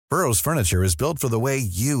Burrow's furniture is built for the way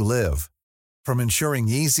you live. From ensuring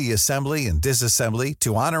easy assembly and disassembly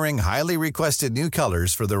to honoring highly requested new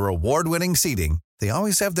colors for their award-winning seating, they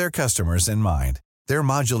always have their customers in mind. Their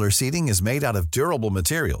modular seating is made out of durable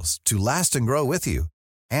materials to last and grow with you.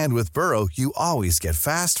 And with Burrow, you always get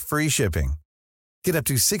fast, free shipping. Get up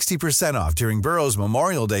to 60% off during Burrow's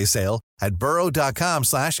Memorial Day sale at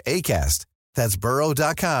burrow.com/ACAST. That's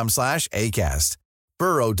burrow.com/ACAST.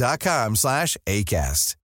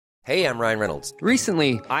 burrow.com/ACAST. Hey, I'm Ryan Reynolds.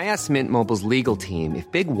 Recently, I asked Mint Mobile's legal team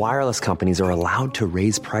if big wireless companies are allowed to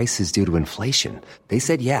raise prices due to inflation. They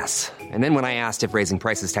said yes. And then when I asked if raising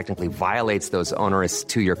prices technically violates those onerous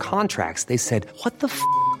two-year contracts, they said, "What the f***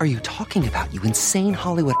 are you talking about, you insane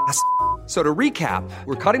Hollywood ass?" So to recap,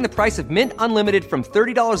 we're cutting the price of Mint Unlimited from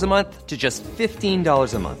 $30 a month to just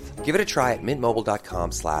 $15 a month. Give it a try at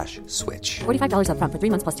mintmobile.com/switch. $45 up front for 3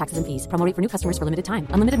 months plus taxes and fees. Promo rate for new customers for limited time.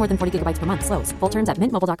 Unlimited more than 40 gigabytes per month. Slows full terms at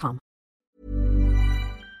mintmobile.com.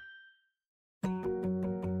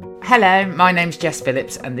 Hello, my name's Jess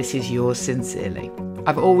Phillips and this is Yours Sincerely.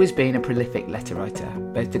 I've always been a prolific letter writer,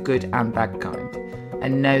 both the good and bad kind,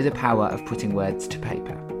 and know the power of putting words to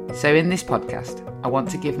paper. So in this podcast, I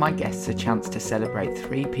want to give my guests a chance to celebrate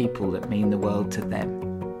 3 people that mean the world to them.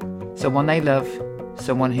 Someone they love,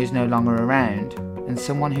 someone who's no longer around, and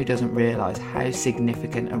someone who doesn't realise how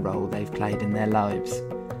significant a role they've played in their lives.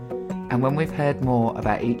 And when we've heard more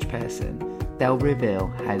about each person, they'll reveal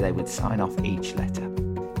how they would sign off each letter.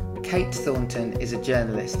 Kate Thornton is a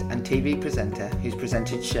journalist and TV presenter who's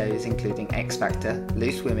presented shows including X Factor,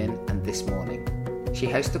 Loose Women and This Morning. She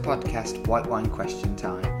hosts the podcast White Wine Question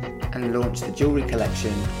Time and launched the jewellery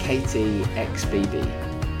collection KTXBB.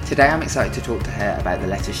 Today I'm excited to talk to her about the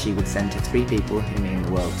letters she would send to 3 people who mean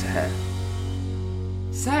the world to her.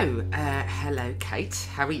 So, hello Kate,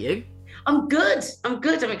 how are you? I'm good. I'm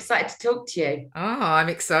excited to talk to you. Oh, I'm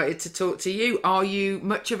excited to talk to you. Are you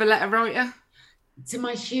much of a letter writer? To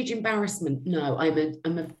my huge embarrassment, no. I'm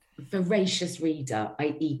a voracious reader.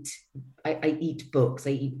 I eat books.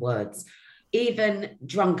 I eat words. Even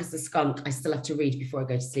drunk as a skunk, I still have to read before I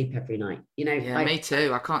go to sleep every night. You know. Yeah, me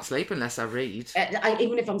too. I can't sleep unless I read.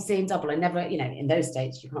 Even if I'm seeing double, I never. In those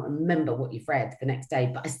days, you can't remember what you've read the next day,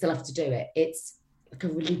 but I still have to do it. It's like a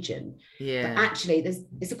religion. Yeah. But actually,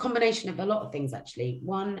 it's a combination of a lot of things. Actually,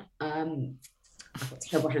 one, I've got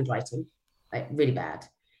terrible handwriting, like really bad.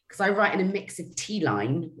 Because I write in a mix of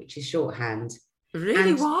T-line, which is shorthand.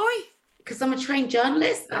 Really? Why? Because I'm a trained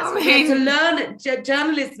journalist. That's what I had to learn at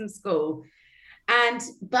journalism school.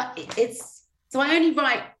 But so I only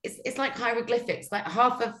write. It's like hieroglyphics. Like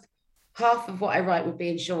half of what I write would be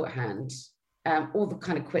in shorthand. All the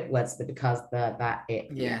kind of quick words, the because, the that,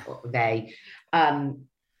 it, yeah, they.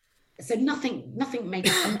 So nothing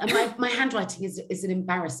makes my handwriting is an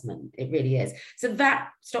embarrassment. It really is. So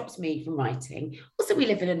that stops me from writing. Also, we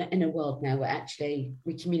live in a world now where actually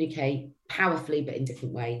we communicate powerfully, but in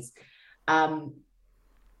different ways. And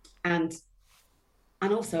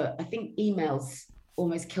also, I think emails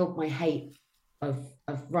almost killed my hate of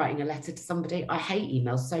writing a letter to somebody. I hate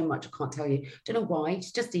emails so much. I can't tell you. Don't know why.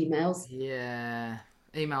 It's just emails. Yeah.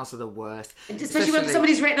 Emails are the worst. Especially when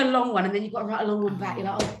somebody's written a long one and then you've got to write a long one back. You're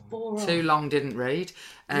like, oh, boring. Too long, didn't read.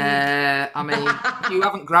 I mean, you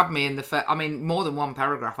haven't grabbed me in the first... I mean, more than one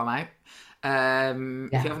paragraph, I'm out.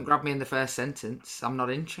 If you haven't grabbed me in the first sentence, I'm not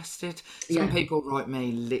interested. Some people write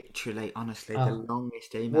me literally, honestly, the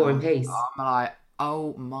longest email. War and Peace. I'm like,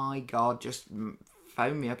 oh my God, just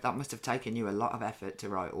phone me up. That must have taken you a lot of effort to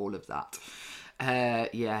write all of that.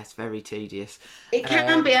 It's very tedious. It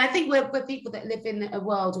can be. I think we're people that live in a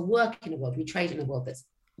world or work in a world, we trade in a world that's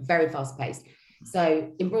very fast paced.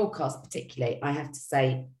 So in broadcast particularly, I have to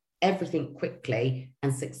say everything quickly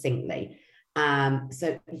and succinctly.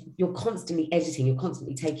 So you're constantly editing, you're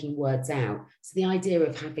constantly taking words out. So the idea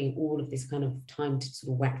of having all of this kind of time to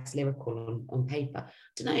sort of wax lyrical on paper, I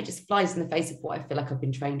don't know, it just flies in the face of what I feel like I've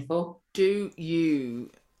been trained for. Do you,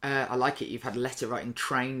 I like it, you've had letter writing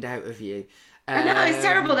trained out of you. I know, it's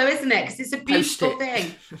terrible though, isn't it? Because it's a beautiful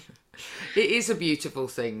thing. It is a beautiful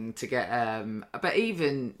thing to get, but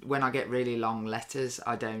even when I get really long letters,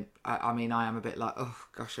 I am a bit like, oh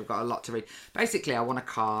gosh, I've got a lot to read. Basically, I want a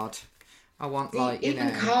card. I want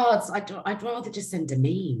cards. I'd rather just send a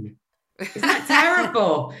meme. Isn't that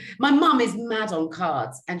terrible? My mum is mad on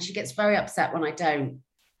cards and she gets very upset when I don't.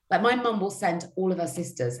 Like my mum will send all of her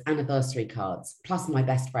sisters anniversary cards, plus my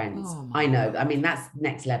best friends. I know. I mean, that's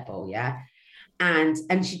next level, yeah?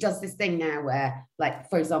 And she does this thing now where, like,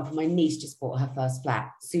 for example, my niece just bought her first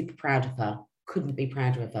flat. Super proud of her. Couldn't be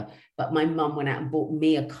prouder of her. But my mum went out and bought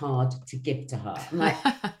me a card to give to her. I'm like,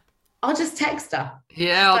 I'll just text her.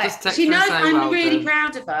 Yeah, I'll just text her. She knows and say, I'm well really done.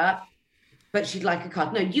 proud of her, but she'd like a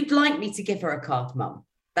card. No, you'd like me to give her a card, Mum.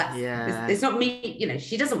 It's not me,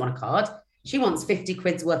 she doesn't want a card. She wants 50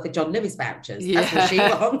 quid's worth of John Lewis vouchers. Yeah. That's what she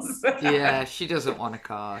wants. Yeah, she doesn't want a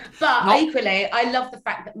card. But equally, I love the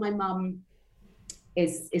fact that my mum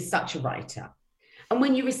is such a writer. And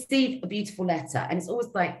when you receive a beautiful letter, and it's always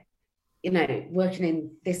like, working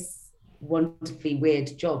in this wonderfully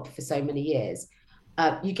weird job for so many years,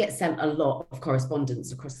 you get sent a lot of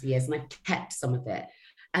correspondence across the years, and I kept some of it.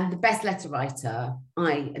 And the best letter writer,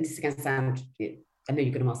 and this is going to sound, I know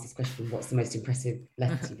you're going to ask this question, what's the most impressive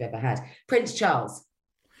letter you've ever had? Prince Charles.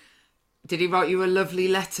 Did he write you a lovely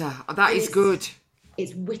letter? That is good.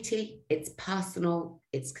 It's witty, it's personal,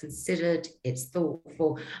 it's considered, it's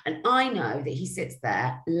thoughtful. And I know that he sits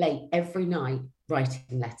there late every night writing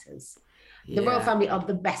letters. The royal family are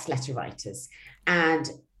the best letter writers. And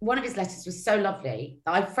one of his letters was so lovely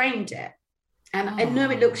that I framed it. And I know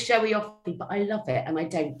it looks showy off me, but I love it and I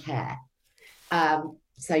don't care.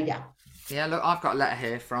 So, yeah. Yeah, look, I've got a letter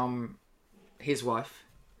here from his wife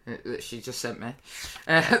that she just sent me.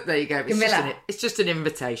 There you go. It's just an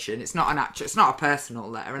invitation. It's not it's not a personal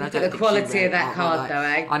letter. And Look at the quality of that card, though,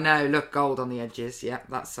 eh? I know. Look, gold on the edges. Yeah,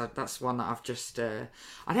 that's one that I've just. I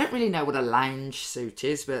don't really know what a lounge suit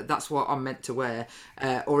is, but that's what I'm meant to wear,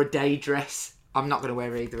 or a day dress. I'm not going to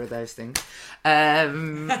wear either of those things.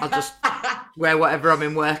 I'll just wear whatever I'm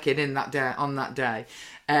in working in that day on that day.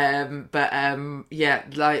 Yeah,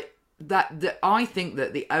 like. That I think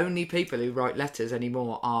that the only people who write letters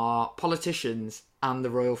anymore are politicians and the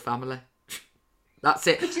royal family. That's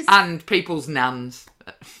it. And people's nans.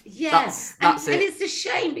 Yeah. That's it. And it's a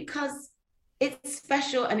shame because it's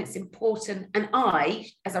special and it's important. And I,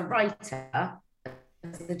 as a writer,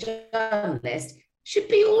 as a journalist, should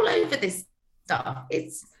be all over this stuff.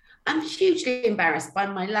 I'm hugely embarrassed by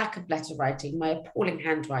my lack of letter writing, my appalling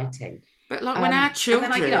handwriting. But like when our children...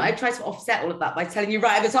 And then I try to offset all of that by telling you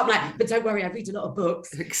right at the top, like, but don't worry, I read a lot of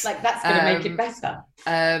books. Like, that's going to make it better.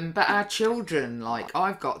 But our children, like,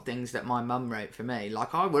 I've got things that my mum wrote for me.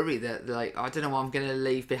 Like, I worry that, like, I don't know what I'm going to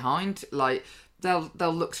leave behind. Like, they'll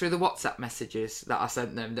look through the WhatsApp messages that I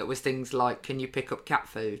sent them that was things like, can you pick up cat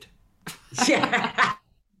food? Yeah.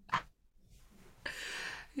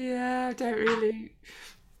 Yeah, I don't really...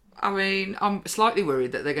 I mean, I'm slightly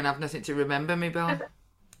worried that they're going to have nothing to remember me by.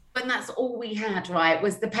 And that's all we had, right,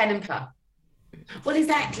 was the pen and paper. Well,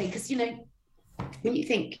 exactly, because, when you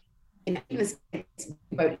think, even as we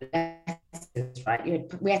wrote letters, right,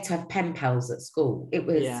 we had to have pen pals at school. It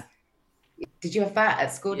was, Did you have that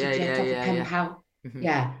at school? Did you have to have a pen pal? Mm-hmm.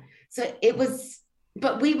 Yeah. So it was,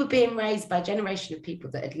 but we were being raised by a generation of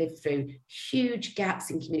people that had lived through huge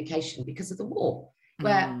gaps in communication because of the war,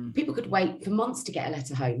 where people could wait for months to get a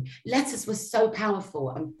letter home. Letters were so powerful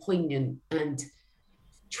and poignant and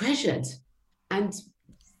treasured, and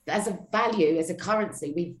as a value, as a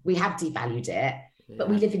currency, we have devalued it, but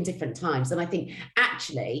we live in different times. And I think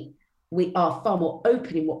actually we are far more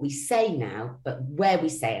open in what we say now, but where we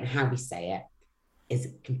say it and how we say it is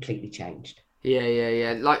completely changed.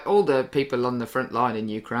 Yeah. Like all the people on the front line in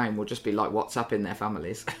Ukraine will just be like WhatsApping their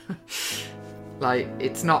families. Like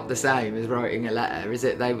it's not the same as writing a letter, is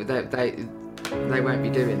it? They won't be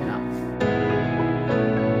doing that.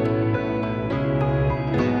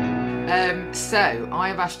 So I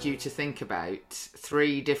have asked you to think about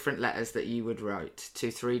 3 different letters that you would write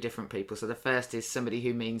to 3 different people. So the first is somebody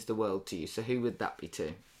who means the world to you. So who would that be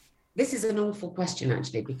to? This is an awful question,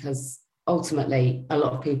 actually, because ultimately a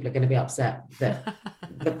lot of people are going to be upset that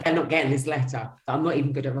they're not getting this letter. I'm not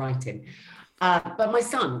even good at writing. But my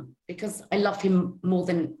son, because I love him more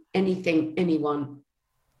than anyone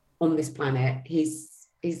on this planet. He's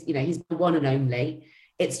the one and only.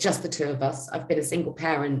 It's just the 2 of us. I've been a single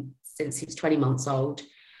parent since he was 20 months old.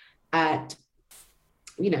 And,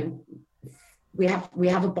 we have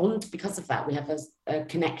a bond because of that. We have a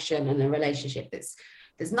connection and a relationship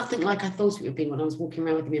there's nothing like I thought it would be when I was walking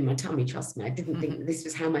around with him in my tummy. Trust me, I didn't think that this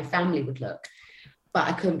was how my family would look. But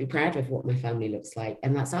I couldn't be prouder of what my family looks like.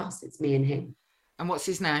 And that's us. It's me and him. And what's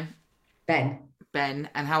his name? Ben. Ben.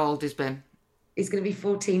 And how old is Ben? He's going to be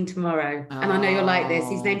 14 tomorrow. Oh. And I know you'll like this.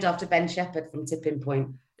 He's named after Ben Shepherd from Tipping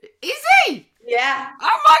Point. Is he? Yeah.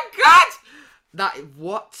 Oh my God!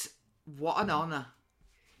 What an honour.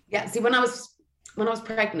 Yeah. See, when I was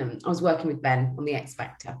pregnant, I was working with Ben on the X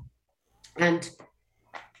Factor, and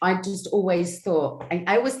I just always thought,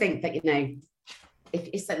 I always think that if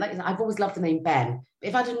it's like I've always loved the name Ben. But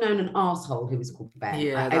if I'd have known an arsehole who was called Ben,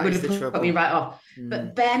 it would have put me right off.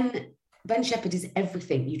 But Ben Shepherd is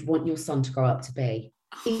everything you'd want your son to grow up to be.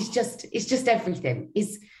 It's just everything.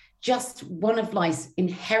 just one of life's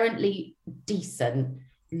inherently decent,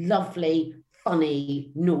 lovely,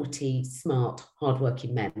 funny, naughty, smart,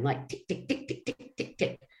 hardworking men. Like tick, tick, tick, tick, tick, tick,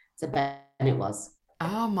 tick. So Bennett was.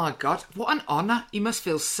 Oh my God, what an honour. You must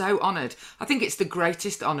feel so honoured. I think it's the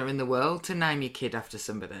greatest honour in the world to name your kid after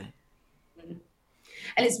somebody.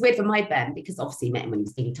 And it's weird for my Ben, because obviously he met him when he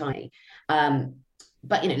was teeny tiny.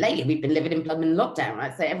 But, lately we've been living in blooming lockdown,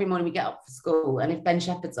 right? So every morning we get up for school, and if Ben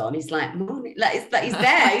Shepherd's on, he's like, morning. Like, it's like he's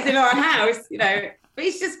there, he's in our house, But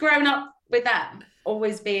he's just grown up with that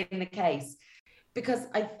always being the case. Because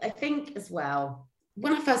I think as well,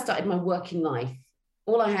 when I first started my working life,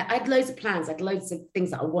 I had loads of plans, I had loads of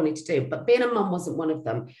things that I wanted to do, but being a mum wasn't one of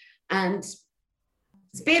them. And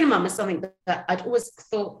being a mum is something that I'd always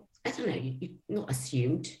thought, I don't know, you not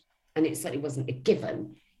assumed, and it certainly wasn't a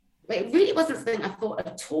given, but it really wasn't something I thought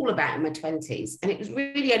at all about in my 20s. And it was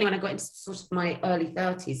really only when I got into sort of my early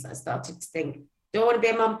 30s that I started to think, do I want to be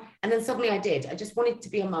a mum? And then suddenly I did. I just wanted to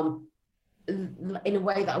be a mum in a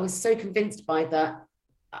way that I was so convinced by that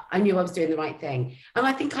I knew I was doing the right thing. And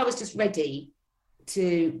I think I was just ready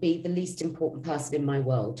to be the least important person in my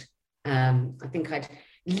world. I think I'd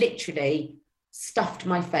literally stuffed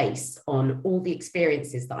my face on all the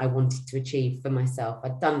experiences that I wanted to achieve for myself.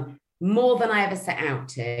 I'd done more than I ever set out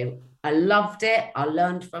to. I loved it. I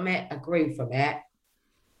learned from it. I grew from it.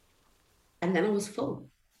 And then I was full,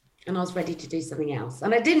 and I was ready to do something else.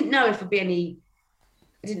 And I didn't know if I'd be any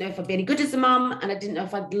good as a mum, and I didn't know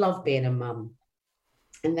if I'd love being a mum.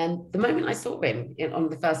 And then the moment I saw him on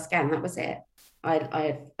the first scan, that was it.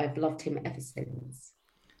 I've loved him ever since.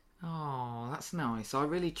 Oh, that's nice. I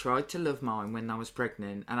really tried to love mine when I was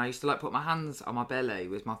pregnant, and I used to put my hands on my belly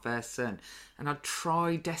with my first son, and I'd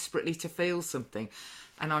try desperately to feel something,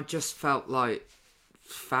 and I just felt like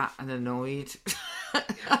fat and annoyed.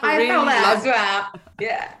 I really felt that as well.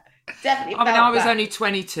 Yeah, definitely. I was only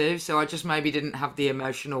 22, so I just maybe didn't have the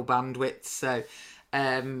emotional bandwidth. So,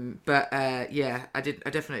 yeah, I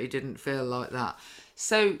definitely didn't feel like that.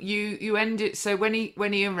 So you ended. So when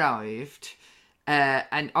he arrived.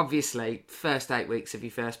 And obviously, first 8 weeks of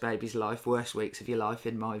your first baby's life, worst weeks of your life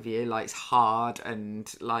in my view. It's hard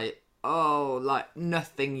and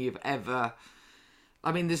nothing you've ever.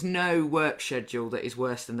 I mean, there's no work schedule that is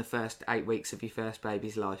worse than the first 8 weeks of your first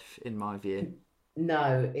baby's life in my view.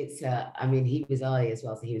 No, it's. He was early as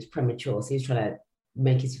well, so he was premature. So he was trying to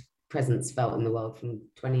make his presence felt in the world from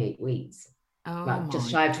 28 weeks.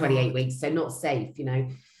 Just shy of 28 weeks, so not safe.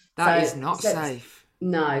 That is not safe.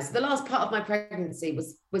 No, so the last part of my pregnancy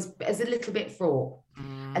was a little bit fraught,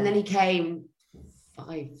 and then he came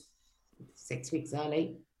 5-6 weeks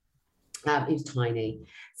early. He was tiny,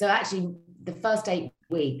 so actually the first 8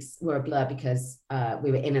 weeks were a blur because we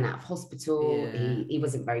were in and out of hospital. Yeah. He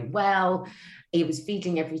wasn't very well. He was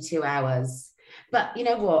feeding every 2 hours. But you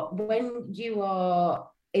know what? When you are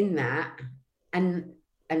in that and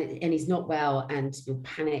he's not well, and you're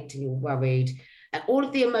panicked and you're worried. And all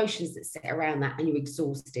of the emotions that sit around that, and you're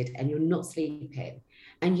exhausted and you're not sleeping,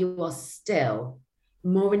 and you are still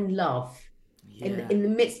more in love in the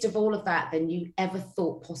midst of all of that than you ever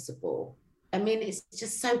thought possible. I mean, it's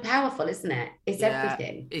just so powerful, isn't it? It's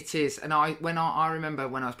everything. It is. And I remember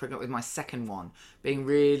when I was pregnant with my second one, being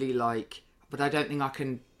really but I don't think I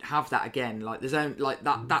can have that again. There's only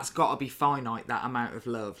that's got to be finite, that amount of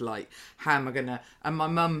love. How am I gonna? And my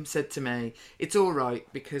mum said to me, "It's all right,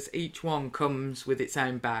 because each one comes with its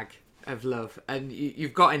own bag of love, and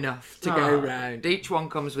you've got enough to go round. Each one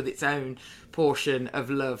comes with its own portion of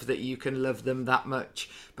love that you can love them that much."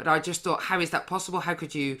 But I just thought, how is that possible? How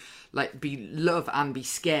could you be love and be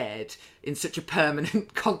scared in such a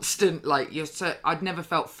permanent, constant I'd never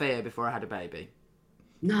felt fear before I had a baby.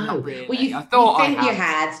 No, not really. Well, I thought you think you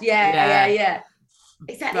had, yeah.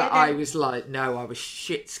 Exactly. But I was no, I was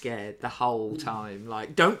shit scared the whole time.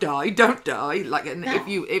 Don't die. And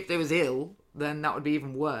if there was ill, then that would be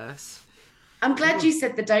even worse. I'm glad you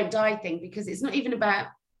said the don't die thing, because it's not even about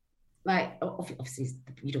obviously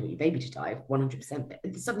you don't want your baby to die 100%,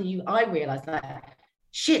 but suddenly I realised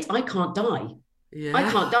shit, I can't die. Yeah. I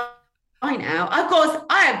can't die now. Of course,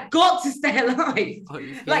 I have got to stay alive. Oh,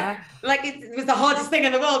 yeah. It was the hardest thing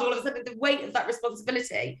in the world. All of a sudden, the weight of that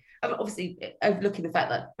responsibility. Obviously, overlooking the fact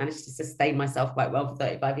that I managed to sustain myself quite well for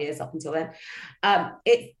 35 years up until then.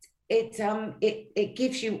 It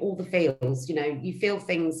gives you all the feels. You feel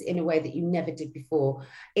things in a way that you never did before.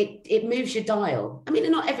 It moves your dial. I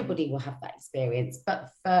mean, not everybody will have that experience,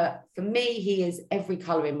 but for me, he is every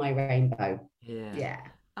colour in my rainbow. Yeah.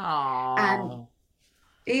 Aww. And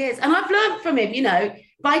he is. And I've learned from him,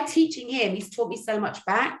 by teaching him, he's taught me so much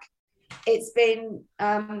back. It's been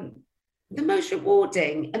the most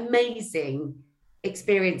rewarding, amazing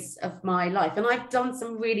experience of my life. And I've done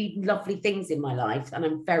some really lovely things in my life, and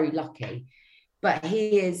I'm very lucky. But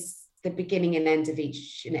he is the beginning and end of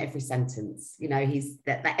each and every sentence. You know, he's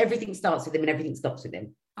that everything starts with him and everything stops with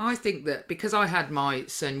him. I think that because I had my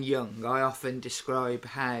son young, I often describe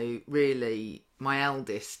how really my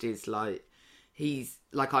eldest is like, he's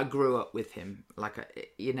like, I grew up with him.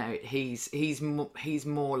 Like, you know, he's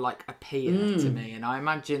more like a peer to me. And I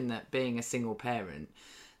imagine that being a single parent,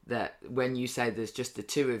 that when you say there's just the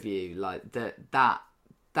two of you, like that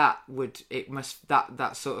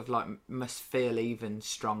sort of like must feel even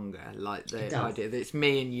stronger. Like the idea that it's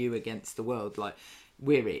me and you against the world. Like,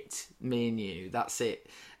 we're it, me and you, that's it.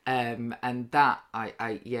 And that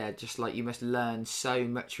just like, you must learn so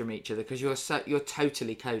much from each other, because you're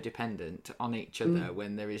totally codependent on each other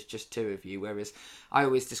when there is just two of you. Whereas I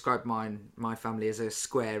always describe my family as a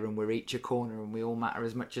square, and we're each a corner, and we all matter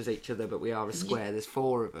as much as each other, but we are a square. There's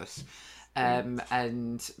four of us.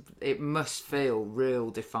 And it must feel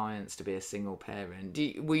real defiance to be a single parent.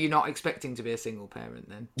 Were you not expecting to be a single parent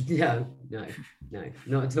then? No,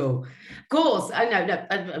 not at all. Of course, I know. No,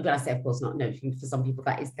 but I say of course not. No, for some people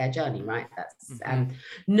that is their journey, right? That's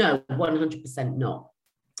no, 100% not.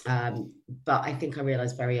 But I think I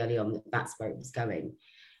realised very early on that that's where it was going,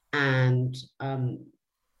 and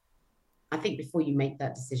I think before you make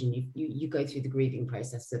that decision, you go through the grieving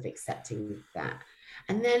process of accepting that.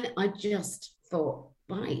 And then I just thought,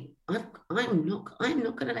 right, I'm not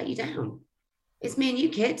going to let you down. It's me and you,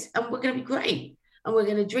 kid, and we're going to be great, and we're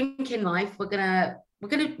going to drink in life. We're going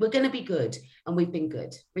to be good, and we've been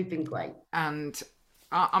good. We've been great. And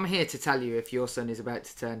I'm here to tell you, if your son is about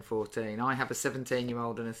to turn 14, I have a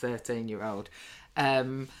 17-year-old and a 13-year-old.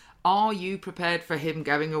 Are you prepared for him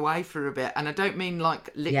going away for a bit? And I don't mean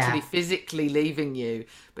like literally physically leaving you,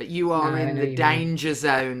 but you are in the danger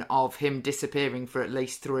zone of him disappearing for at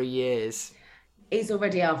least 3 years. He's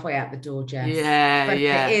already halfway out the door, Jess. Yeah.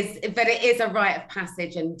 But it is a rite of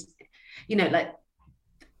passage. And, you know, like,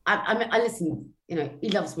 I listen, you know, he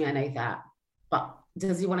loves me, I know that. But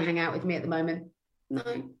does he want to hang out with me at the moment? No.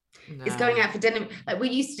 He's going out for dinner. Like,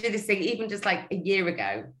 we used to do this thing even just like a year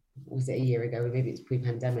ago. Was it a year ago? Maybe it's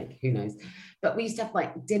pre-pandemic, who knows? But we used to have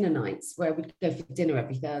like dinner nights where we'd go for dinner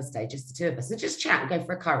every Thursday, just the two of us, and just chat and go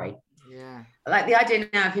for a curry. Yeah. Like, the idea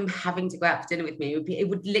now of him having to go out for dinner with me, it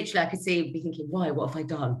would literally, I could see him be thinking, why? What have I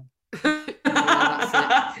done?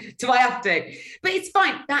 Do I have to? But it's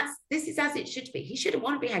fine. This is as it should be. He shouldn't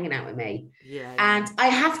want to be hanging out with me. Yeah. And I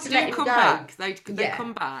have to let him go. Back. They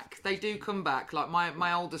come back. They do come back. Like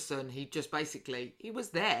my older son, he just basically, he was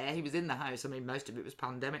there. He was in the house. I mean, most of it was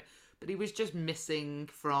pandemic, but he was just missing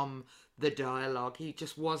from the dialogue. He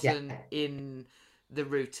just wasn't in the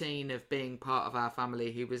routine of being part of our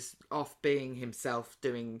family. He was off being himself,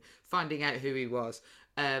 finding out who he was.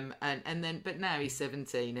 But now he's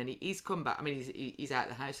 17 and he's come back. I mean, he's out of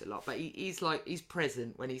the house a lot, but he's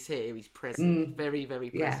present when he's here. He's present, very, very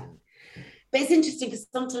present. Yeah. But it's interesting because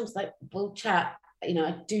sometimes, like, we'll chat. You know,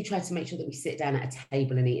 I do try to make sure that we sit down at a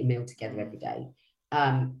table and eat a meal together every day.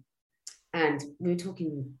 And we were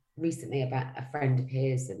talking recently about a friend of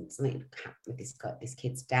his and something happened with this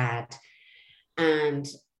kid's dad, and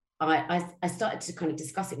I started to kind of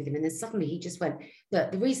discuss it with him, and then suddenly he just went,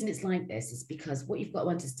 look, the reason it's like this is because what you've got to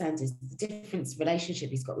understand is the different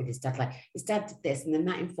relationship he's got with his dad. Like, his dad did this, and then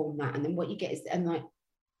that informed that, and then what you get is, and like,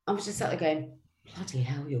 I was just sat there going, bloody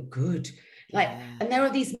hell, you're good. Like, and there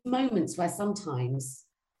are these moments where sometimes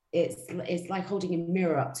it's like holding a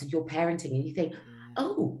mirror up to your parenting, and you think,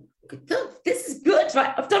 oh, this is good.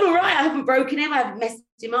 Right, I've done all right. I haven't broken him. I haven't messed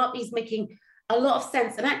him up. He's making a lot of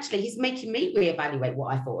sense, and actually he's making me reevaluate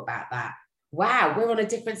what I thought about that. Wow, we're on a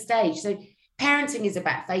different stage. So parenting is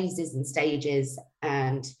about phases and stages,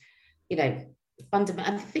 and, you know,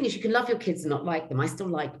 fundamental. And the thing is, you can love your kids and not like them. I still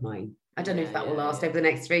like mine. I don't know if that will last over the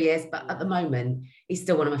next 3 years, but at the moment he's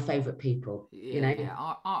still one of my favorite people. You know,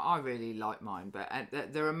 I really like mine, but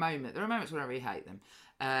there are moments when I really hate them.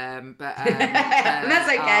 But that's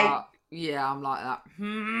okay. I'm like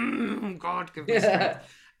that. God, give me strength.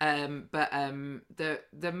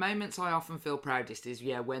 The moments I often feel proudest is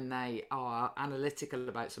when they are analytical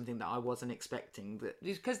about something that I wasn't expecting.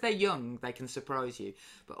 Because they're young, they can surprise you.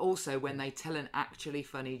 But also when they tell an actually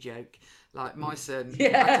funny joke. Like my son, I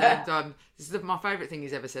turned on. This is my favourite thing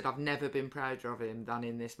he's ever said. I've never been prouder of him than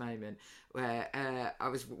in this moment, where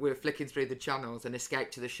we were flicking through the channels and Escape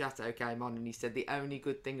to the Chateau came on, and he said the only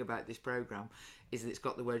good thing about this programme is that it's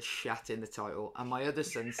got the word "shat" in the title. And my other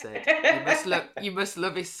son said, "You must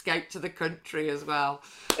love Escape to the Country as well."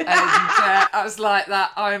 And I was like,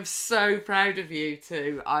 "That I am so proud of you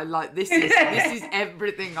too. I like this is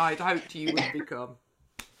everything I'd hoped you would become."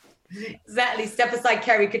 Exactly. Step aside,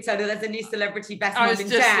 Kerry Katona. There's a new celebrity best I mum was in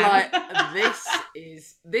just town. like,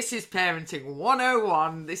 this is parenting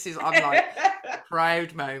 101. I'm like,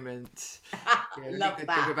 proud moment. Yeah, the Love good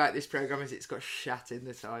that. thing about this programme is it's got shat in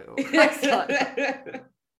the title. It's like,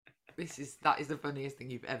 that is the funniest thing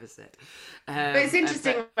you've ever said. But it's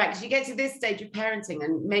interesting, right? Because you get to this stage of parenting,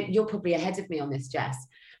 and maybe you're probably ahead of me on this, Jess.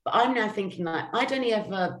 But I'm now thinking like I'd only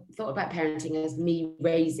ever thought about parenting as me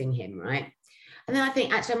raising him, right? And then I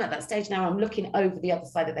think actually I'm at that stage now. I'm looking over the other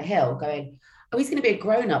side of the hill, going, "Oh, he's going to be a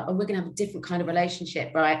grown-up, and we're going to have a different kind of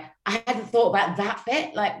relationship, right?" I hadn't thought about that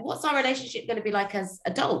bit. Like, what's our relationship going to be like as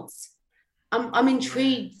adults? I'm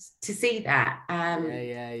intrigued to see that.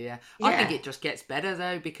 Yeah. I think it just gets better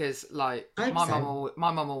though, because like my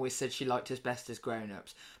mum always said she liked us best as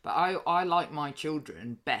grown-ups, but I like my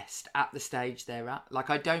children best at the stage they're at. Like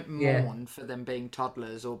I don't mourn for them being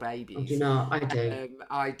toddlers or babies. Oh, do you know, I do.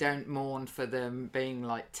 I don't mourn for them being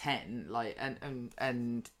like 10, like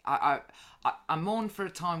and I mourn for a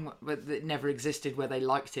time that never existed where they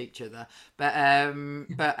liked each other, but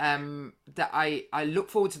that I look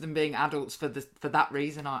forward to them being adults for that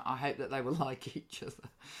reason. I hope that they will like each other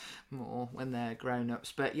more when they're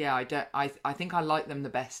grown-ups. But yeah, I think I like them the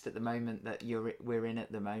best at the moment that we're in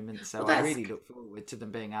at the moment. So I really look forward to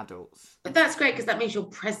them being adults. But that's great, because that means you're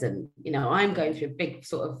present. You know, I'm going through a big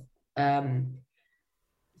sort of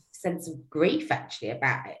sense of grief actually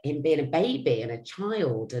about him being a baby and a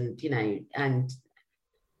child, and you know, and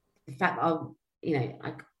the fact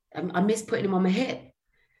that I miss putting him on my hip.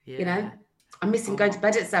 Yeah. You know, I miss him going to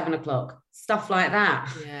bed at 7 o'clock, stuff like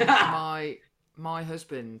that. Yeah. My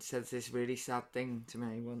husband said this really sad thing to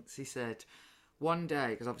me once. He said, one day,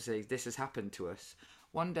 because obviously this has happened to us,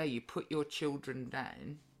 one day you put your children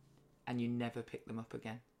down and you never pick them up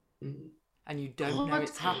again. And you don't know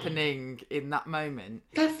it's happening in that moment.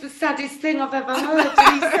 That's the saddest thing I've ever heard.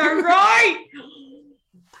 And he's so right.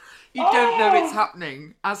 You don't know it's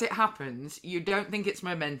happening. As it happens, you don't think it's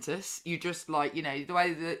momentous. You just like, you know, the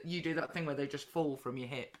way that you do that thing where they just fall from your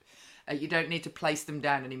hip. You don't need to place them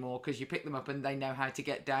down anymore because you pick them up and they know how to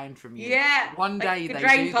get down from you. Yeah. One day like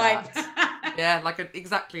they do that. Yeah,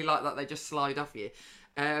 exactly like that. They just slide off you.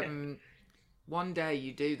 One day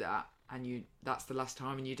you do that, and that's the last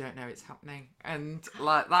time, and you don't know it's happening, and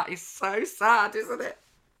like that is so sad, isn't it?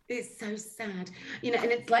 It's so sad, you know.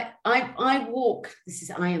 And it's like I walk. This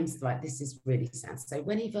is really sad. So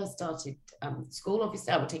when he first started school,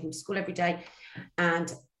 obviously I would take him to school every day,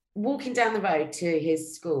 and walking down the road to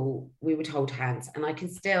his school, we would hold hands, and I can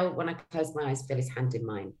still, when I close my eyes, feel his hand in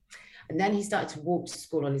mine. And then he started to walk to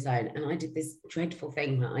school on his own, and I did this dreadful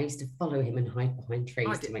thing where I used to follow him and hide behind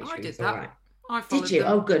trees to make sure he was all right. Did you?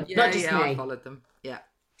 Oh, good. Yeah, not just me. I followed them. Yeah.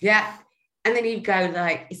 Yeah. And then he'd go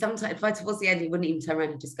like, sometimes if I towards the end, he wouldn't even turn around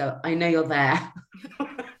and just go, "I know you're there.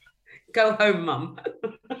 Go home, Mum."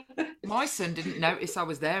 My son didn't notice I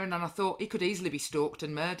was there, and then I thought he could easily be stalked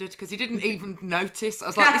and murdered because he didn't even notice. I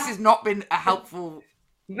was like, this has not been a helpful...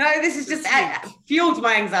 No, this is just fueled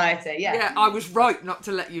my anxiety. Yeah, I was right not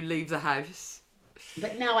to let you leave the house.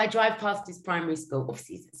 But now I drive past his primary school.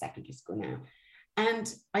 Obviously, he's at secondary school now.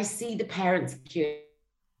 And I see the parents queuing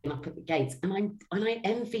up at the gates, and I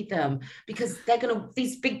envy them, because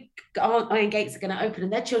these big iron gates are going to open,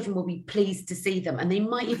 and their children will be pleased to see them, and they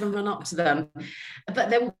might even run up to them, but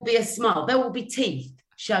there will be a smile, there will be teeth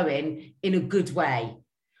showing in a good way.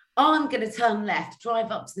 I'm going to turn left,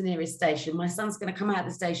 drive up to the nearest station. My son's going to come out of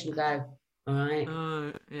the station and go, "All right,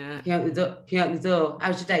 yeah. Can you open the door?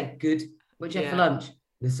 How's your day? Good. What'd you have for lunch?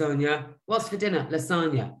 Lasagna. What's for dinner?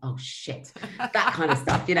 Lasagna. Oh shit." That kind of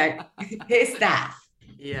stuff, you know. It's that.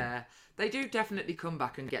 Yeah, they do definitely come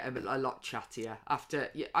back and get a lot chattier after.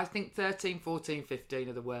 I think 13, 14, 15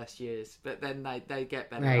 are the worst years, but then they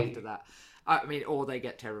get better after that. I mean, or they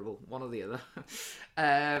get terrible, one or the other.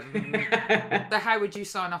 So how would you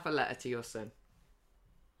sign off a letter to your son?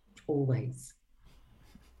 Always.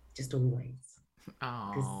 Just always.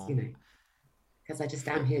 Oh. Because I just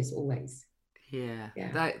am his always. Yeah.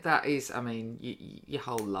 That is, I mean, your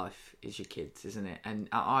whole life is your kids, isn't it? And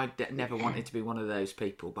I never wanted to be one of those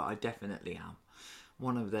people, but I definitely am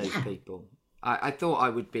one of those people. I thought I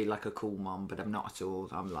would be like a cool mom, but I'm not at all.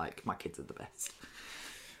 I'm like, my kids are the best.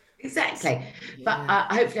 Exactly. Yeah. But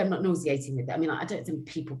hopefully I'm not nauseating with it. I mean, I don't think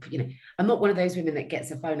people, I'm not one of those women that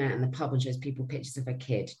gets a phone out in the pub and shows people pictures of her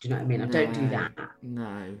kid. Do you know what I mean? I don't do that.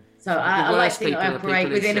 No. So I like to think I operate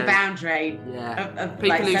within a boundary of people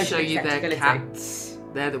like, who social show you their acceptability. cats.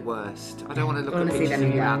 They're the worst. I don't want to look at pictures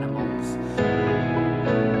of your animals.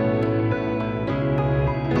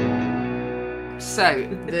 So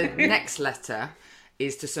the next letter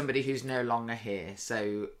is to somebody who's no longer here.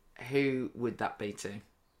 So who would that be to?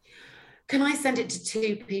 Can I send it to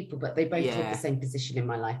two people, but they both hold the same position in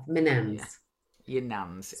my life? My nans. Yeah. Your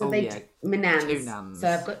nans. So my nans. Two nans. So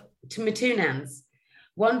I've got my two nans.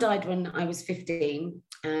 One died when I was 15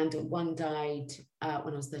 and one died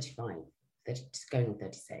when I was 35, going on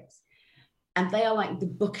 36. And they are like the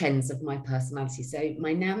bookends of my personality. So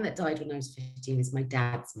my nan that died when I was 15 is my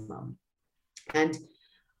dad's mum. And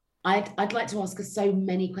I'd like to ask her so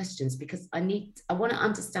many questions because I want to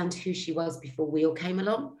understand who she was before we all came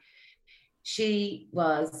along. She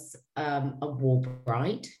was a war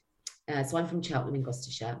bride. So I'm from Cheltenham in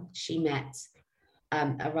Gloucestershire. She met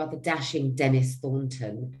a rather dashing Dennis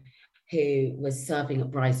Thornton, who was serving at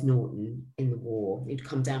Brize Norton in the war. He'd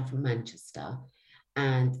come down from Manchester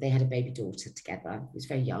and they had a baby daughter together. He was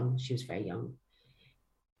very young. She was very young.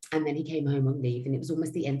 And then he came home on leave and it was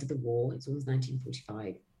almost the end of the war. It was almost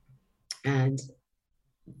 1945. And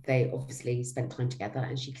they obviously spent time together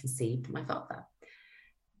and she conceived my father.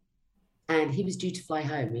 And he was due to fly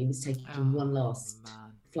home. He was taking one last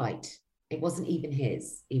flight. It wasn't even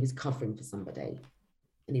his. He was covering for somebody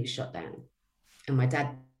and he was shot down. And my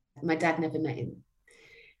dad never met him.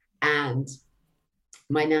 And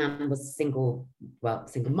my nan was a single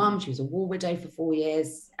mum. She was a war widow for 4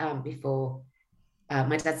 years before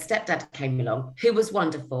my dad's stepdad came along, who was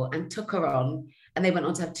wonderful and took her on. And they went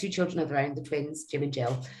on to have 2 children of their own, the twins, Jim and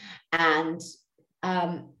Jill. And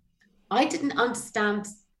I didn't understand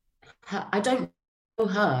her. I don't know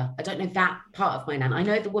her. I don't know that part of my nan. I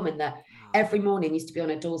know the woman that every morning used to be on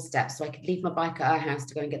her doorstep so I could leave my bike at her house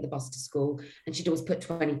to go and get the bus to school. And she'd always put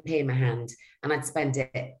 20p in my hand and I'd spend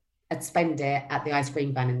it at the ice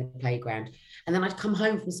cream van in the playground. And then I'd come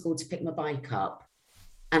home from school to pick my bike up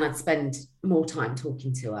and I'd spend more time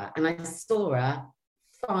talking to her. And I saw her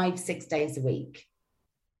 5-6 days a week.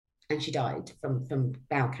 And she died from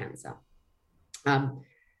bowel cancer.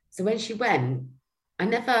 So when she went,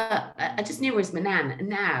 I just knew her as my nan. And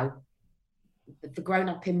now the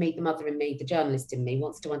grown-up in me, the mother in me, the journalist in me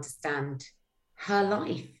wants to understand her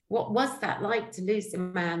life. What was that like to lose a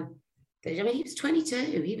man? He was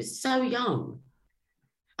 22. He was so young.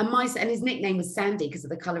 And his nickname was Sandy because of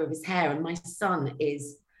the colour of his hair. And my son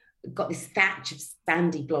got this thatch of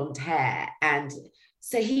sandy blonde hair. And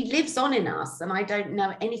so he lives on in us. And I don't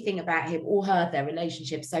know anything about him or her, their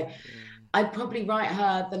relationship. So I'd probably write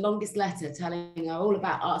her the longest letter telling her all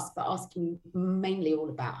about us, but asking mainly all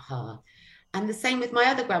about her. And the same with my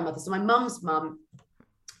other grandmother. So my mum's mum.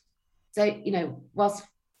 So, whilst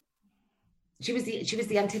she was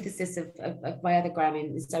the antithesis of my other gran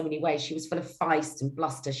in so many ways. She was full of feist and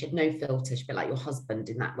bluster. She had no filter. She'd be like your husband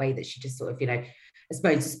in that way that she just sort of, a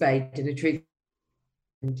spade's a spade and a truth.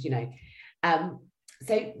 And,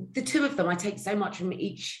 so the two of them, I take so much from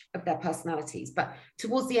each of their personalities. But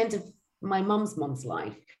towards the end of my mum's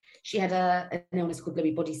life, she had an illness called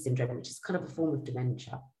Lewy body syndrome, which is kind of a form of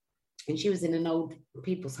dementia. And she was in an old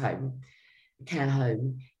people's home, care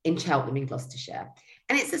home in Cheltenham in Gloucestershire.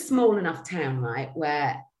 And it's a small enough town, right,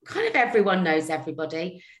 where kind of everyone knows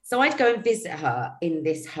everybody. So I'd go and visit her in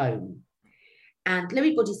this home. And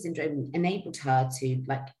Lewy body syndrome enabled her to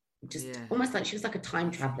almost like she was like a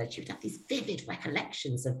time traveler. She would have these vivid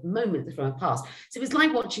recollections of moments from her past. So it was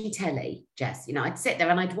like watching telly, Jess. I'd sit there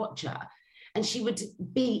and I'd watch her and she would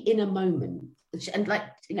be in a moment.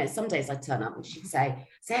 And some days I'd turn up and she'd say,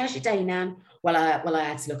 how's your day, Nan? Well, I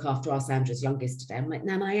had to look after our Sandra's youngest today. I'm like,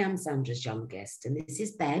 Nan, I am Sandra's youngest. And this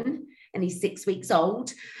is Ben, and he's 6 weeks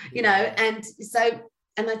old, and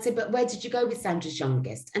I'd say, but where did you go with Sandra's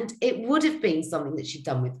youngest? And it would have been something that she'd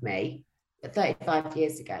done with me 35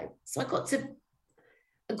 years ago. So I got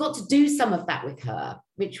to do some of that with her,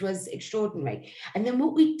 which was extraordinary. And then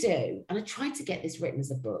what we do, and I tried to get this written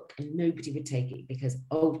as a book and nobody would take it because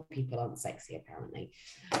old people aren't sexy apparently.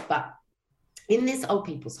 But in this old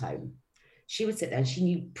people's home, she would sit there and she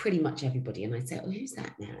knew pretty much everybody. And I'd say, oh, who's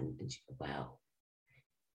that now? And she'd go, well,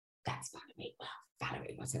 that's Valerie. Well,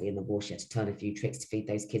 Valerie was in the war. She had to turn a few tricks to feed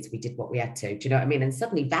those kids. We did what we had to. Do you know what I mean? And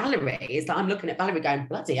suddenly Valerie is like, I'm looking at Valerie going,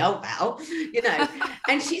 bloody hell, Val,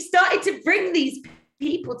 And she started to bring these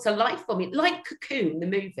people to life for me, like Cocoon, the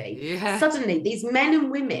movie. Yeah. Suddenly, these men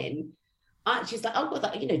and women, she's like, oh,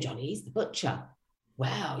 well, Johnny, he's the butcher.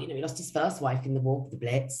 Wow, he lost his first wife in the war of the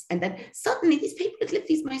Blitz. And then suddenly these people had lived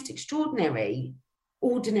these most extraordinary,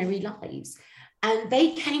 ordinary lives. And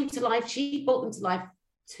they came to life. She brought them to life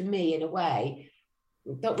to me in a way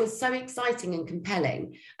that was so exciting and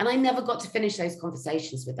compelling. And I never got to finish those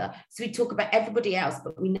conversations with her. So we talk about everybody else,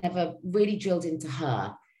 but we never really drilled into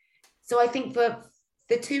her. So I think for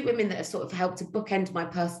the two women that have sort of helped to bookend my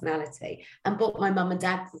personality and brought my mum and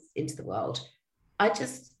dad into the world, I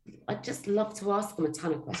just love to ask them a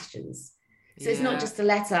ton of questions. So it's not just a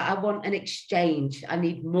letter. I want an exchange. I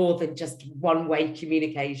need more than just one-way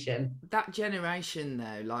communication. That generation,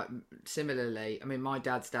 though, like similarly, I mean, my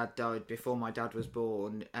dad's dad died before my dad was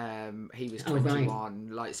born. He was 21,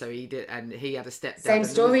 like, so he did, and he had a stepdad. Same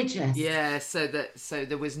story, Jess. Yeah, so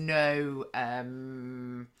there was no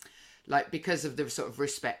like, because of the sort of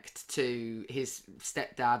respect to his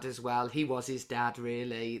stepdad as well. He was his dad,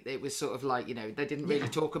 really. It was sort of like, you know, they didn't really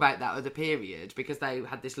talk about that other period because they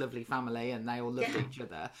had this lovely family and they all loved each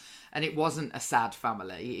other. And it wasn't a sad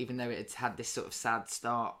family, even though it had this sort of sad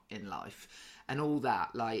start in life and all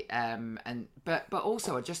that. Like, but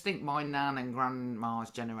also I just think my nan and grandma's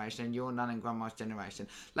generation and your nan and grandma's generation,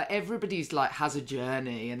 like, everybody's like has a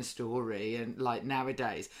journey and a story, and like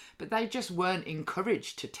nowadays, but they just weren't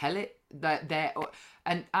encouraged to tell it.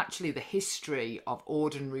 And actually the history of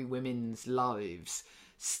ordinary women's lives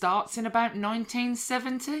starts in about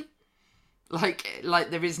 1970. Like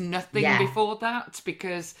there is nothing before that,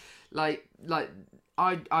 because like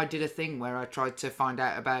I did a thing where I tried to find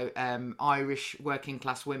out about Irish working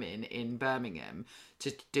class women in Birmingham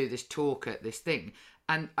to do this talk at this thing,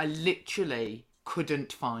 and I literally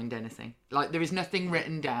couldn't find anything. Like, there is nothing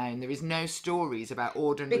written down. There is no stories about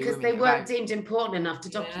ordinary because women. Because they weren't deemed important enough to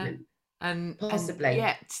document. And possibly. And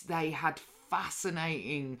yet they had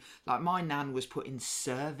fascinating, like, my nan was put in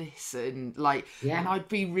service, and like, and I'd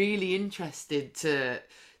be really interested to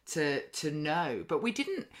know, but we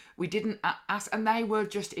didn't ask, and they were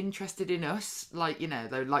just interested in us, like, you know,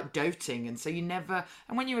 they were like doting, and so you never,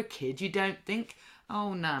 and when you're a kid you don't think,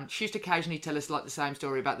 oh, Nan. She used to occasionally tell us like the same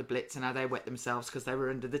story about the Blitz and how they wet themselves because they were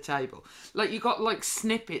under the table. Like, you got like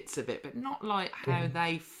snippets of it, but not like how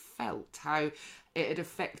they felt, how it had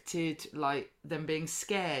affected like them being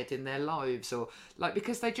scared in their lives, or like,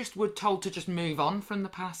 because they just were told to just move on from the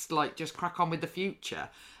past, like just crack on with the future.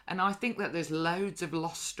 And I think that there's loads of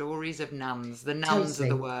lost stories of nans, the nans of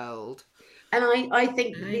the world. And I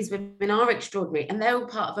think these women are extraordinary, and they're all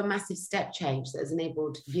part of a massive step change that has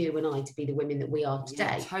enabled you and I to be the women that we are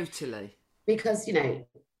today. Yeah, totally. Because, you know,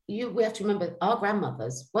 we have to remember, our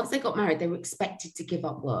grandmothers, once they got married, they were expected to give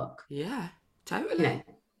up work. Yeah, totally. You know,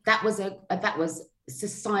 that was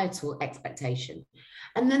societal expectation.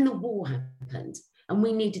 And then the war happened, and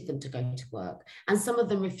we needed them to go to work. And some of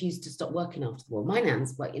them refused to stop working after the war. My nan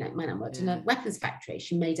worked in a weapons factory.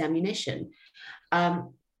 She made ammunition.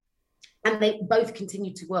 And they both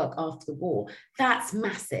continued to work after the war. That's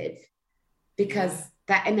massive, because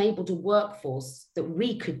that enabled a workforce that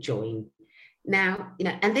we could join. Now, you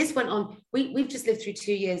know, and this went on, we've just lived through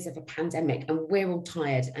 2 years of a pandemic, and we're all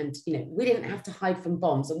tired, and, you know, we didn't have to hide from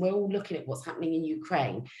bombs, and we're all looking at what's happening in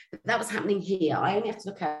Ukraine. But that was happening here. I only have to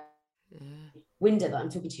look out window that I'm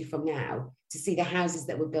talking to you from now to see the houses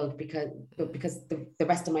that were built because the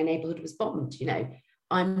rest of my neighborhood was bombed. You know,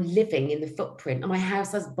 I'm living in the footprint, and my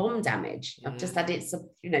house has bomb damage. I've just had it,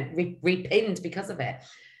 you know, repinned because of it.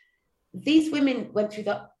 These women went through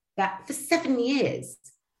that for 7 years,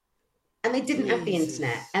 and they didn't have the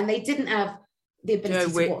internet, and they didn't have the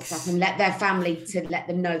ability to WhatsApp and let their family, to let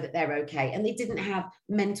them know that they're okay, and they didn't have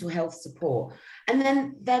mental health support. And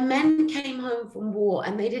then their men came home from war,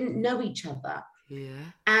 and they didn't know each other.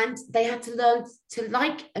 And they had to learn to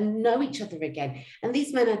like and know each other again. And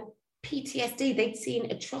these men had PTSD. They'd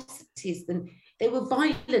seen atrocities, and they were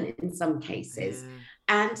violent in some cases.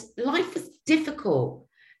 And life was difficult,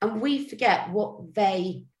 and we forget what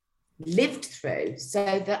they lived through. So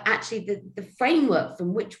that actually the framework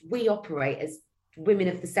from which we operate as women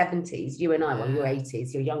of the 70s, you and I, well, you're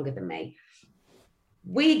 80s, you're younger than me,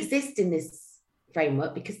 we exist in this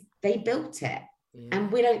framework because they built it.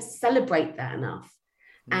 And we don't celebrate that enough.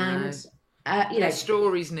 And you know,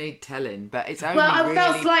 stories need telling, but it's only I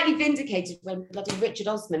felt slightly vindicated when bloody Richard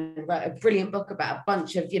Osman wrote a brilliant book about a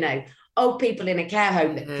bunch of, you know, old people in a care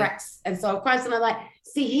home that cracks and solve crimes, and I'm like,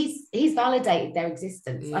 see, he's validated their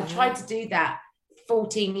existence. I tried to do that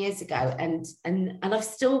 14 years ago, and I've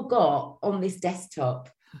still got on this desktop,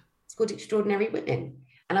 it's called Extraordinary Women,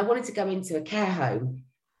 and I wanted to go into a care home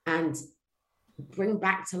and bring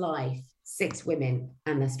back to life 6 women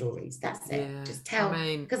and their stories. That's it. Just tell,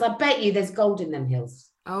 because I bet you there's gold in them hills.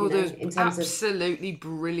 Oh, there's absolutely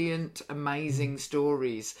brilliant, amazing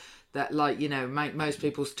stories that, like, you know, make most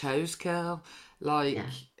people's toes curl. Like,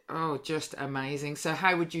 oh, just amazing. So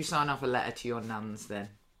how would you sign off a letter to your nuns then?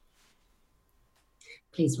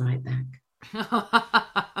 Please write back.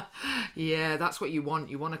 Yeah, that's what you want.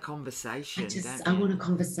 You want a conversation. I want a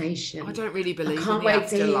conversation. I don't really believe I can't in the wait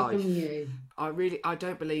afterlife. to hear from you. I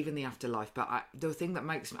don't believe in the afterlife, but the thing that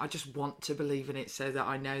makes me, I just want to believe in it so that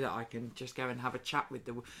I know that I can just go and have a chat with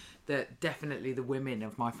definitely the women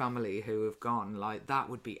of my family who have gone. Like, that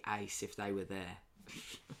would be ace if they were there.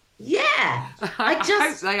 Yeah. I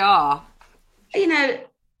hope they are. You know,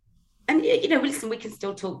 and, you know, listen, we can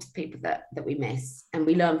still talk to people that we miss, and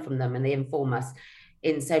we learn from them, and they inform us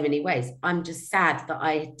in so many ways. I'm just sad that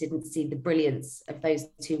I didn't see the brilliance of those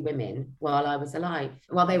two women while they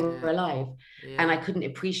were alive. Yeah. And I couldn't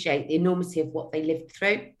appreciate the enormity of what they lived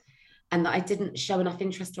through, and that I didn't show enough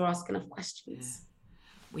interest or ask enough questions. Yeah.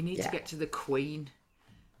 We need to get to the Queen.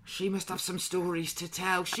 She must have some stories to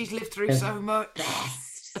tell. She's lived through so much.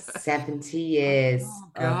 Best 70 years. Oh,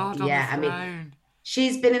 God, on the throne. I mean,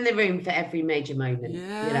 she's been in the room for every major moment, you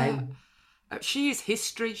know. She is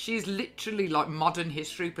history. She's literally like modern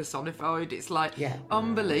history personified. It's like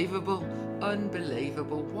unbelievable.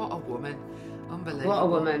 What a woman. Unbelievable. What a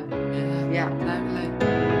woman. Yeah. Totally.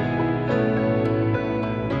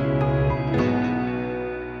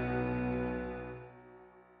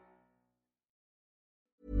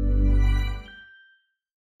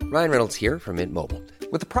 Ryan Reynolds here from Mint Mobile.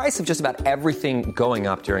 With the price of just about everything going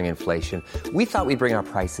up during inflation, we thought we'd bring our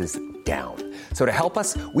prices down. So to help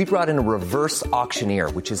us, we brought in a reverse auctioneer,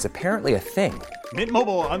 which is apparently a thing. Mint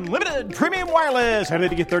Mobile Unlimited Premium Wireless. How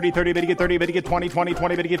to get 30, 30, bit to get 30, bit to get 20, 20,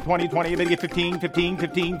 20, bit to get 20, 20, bit to get 15, 15,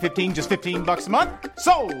 15, 15, just $15 a month?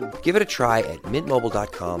 Sold! Give it a try at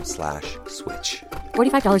mintmobile.com/switch.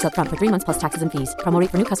 $45 up front for 3 months plus taxes and fees. Promo rate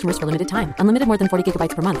for new customers for limited time. Unlimited more than 40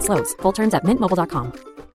 gigabytes per month. Slows full terms at mintmobile.com.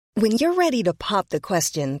 When you're ready to pop the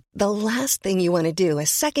question, the last thing you want to do is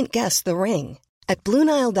second-guess the ring. At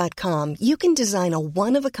BlueNile.com, you can design a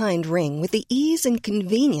one-of-a-kind ring with the ease and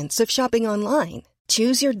convenience of shopping online.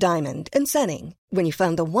 Choose your diamond and setting. When you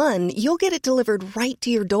find the one, you'll get it delivered right to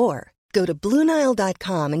your door. Go to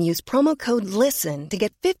BlueNile.com and use promo code LISTEN to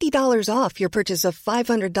get $50 off your purchase of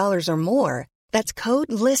 $500 or more. That's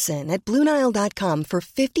code LISTEN at BlueNile.com for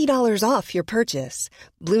 $50 off your purchase.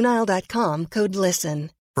 BlueNile.com, code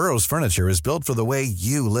LISTEN. Burrow's furniture is built for the way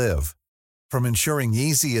you live. From ensuring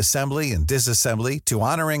easy assembly and disassembly to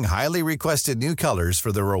honoring highly requested new colors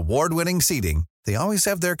for their award-winning seating, they always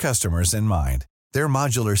have their customers in mind. Their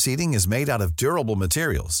modular seating is made out of durable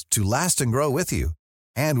materials to last and grow with you.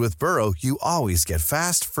 And with Burrow, you always get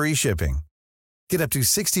fast, free shipping. Get up to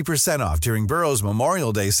 60% off during Burrow's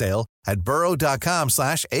Memorial Day sale at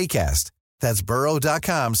burrow.com/ACAST. That's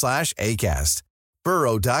burrow.com/ACAST.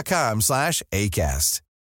 burrow.com/ACAST.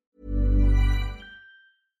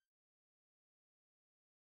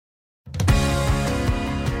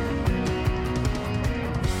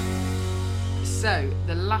 So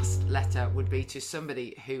the last letter would be to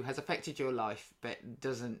somebody who has affected your life but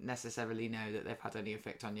doesn't necessarily know that they've had any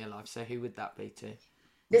effect on your life. So who would that be to?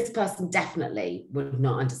 This person definitely would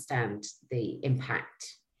not understand the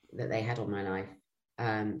impact that they had on my life.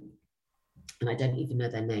 And I don't even know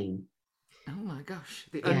their name. Oh my gosh,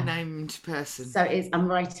 the unnamed person. So I'm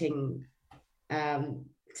writing to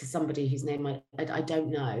somebody whose name I don't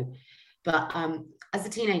know. But as a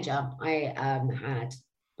teenager, I had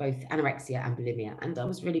both anorexia and bulimia, and I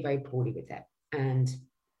was really very poorly with it. And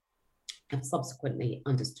I've subsequently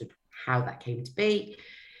understood how that came to be.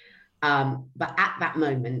 But at that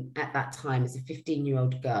moment, at that time, as a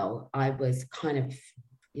 15-year-old girl, I was kind of,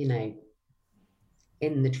 you know,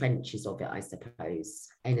 in the trenches of it, I suppose,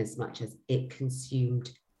 in as much as it consumed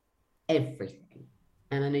everything.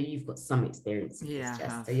 And I know you've got some experience of this,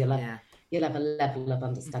 Jess, so you'll have a level of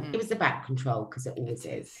understanding. Mm-hmm. It was about control, because it always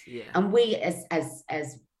is. Yeah. And we, as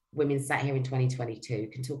women sat here in 2022,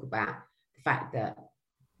 can talk about the fact that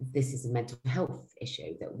this is a mental health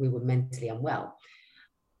issue, that we were mentally unwell.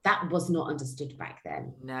 That was not understood back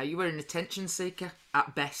then. No, you were an attention seeker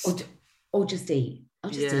at best. Or just eat.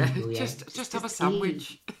 Eat, just have a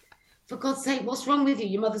sandwich. Eat. For God's sake, what's wrong with you?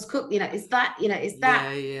 Your mother's cooked. Is that?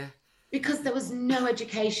 Yeah. Because there was no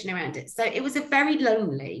education around it. So it was a very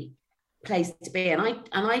lonely place to be. And I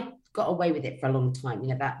got away with it for a long time.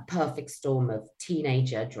 That perfect storm of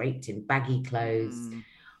teenager draped in baggy clothes.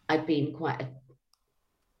 I'd been I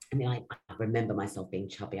remember myself being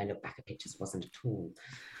chubby. I look back at pictures, wasn't at all.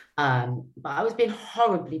 But I was being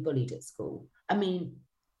horribly bullied at school. I mean,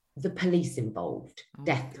 the police involved,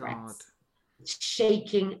 death threats,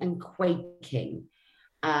 shaking and quaking.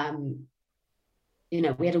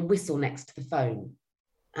 We had a whistle next to the phone,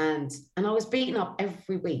 and I was beaten up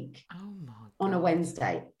every week on a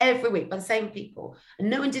Wednesday, every week by the same people, and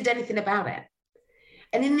no one did anything about it.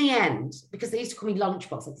 And in the end, because they used to call me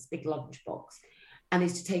lunchbox, like this big lunchbox, and they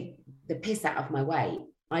used to take the piss out of my weight,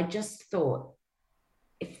 I just thought,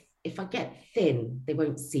 if I get thin, they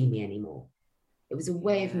won't see me anymore. It was a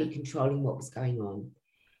way of me controlling what was going on.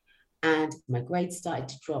 And my grades started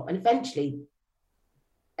to drop. And eventually,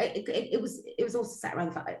 it was also sat around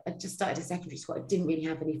the fact I just started a secondary school. I didn't really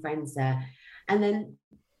have any friends there. And then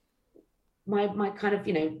my kind of,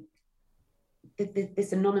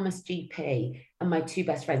 this anonymous GP and my two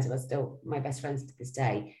best friends, who are still my best friends to this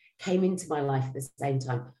day, came into my life at the same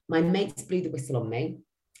time. My mates blew the whistle on me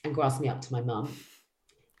and grasped me up to my mum.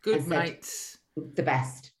 Good mates. The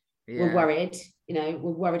best. Yeah. We're worried, we're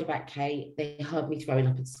worried about Kate. They heard me throwing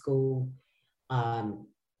up at school.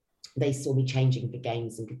 They saw me changing for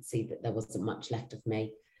games and could see that there wasn't much left of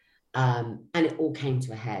me. And it all came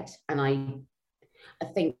to a head. And I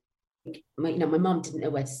think, my mum didn't know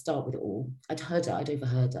where to start with it all. I'd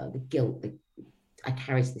overheard her, the guilt that I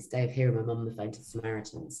carry to this day of hearing my mum on the phone to the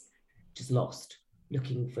Samaritans, just lost,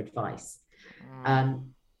 looking for advice.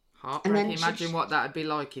 Heartbreaking. And then imagine what that would be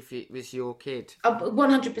like if it was your kid.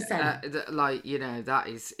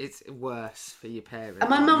 100%. It's worse for your parents. And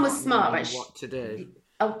my mum was smart, right? What to do?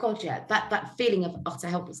 Oh God, yeah, that feeling of utter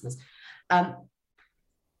helplessness. And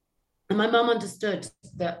my mum understood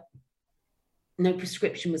that no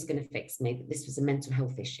prescription was going to fix me, that this was a mental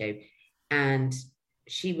health issue, and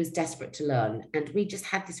she was desperate to learn. And we just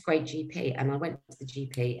had this great GP, and I went to the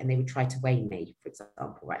GP and they would try to weigh me, for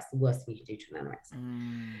example, right? It's the worst thing you can do to an anorexic.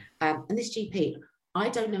 And this GP, I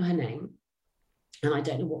don't know her name and I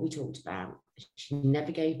don't know what we talked about. She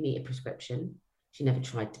never gave me a prescription. She never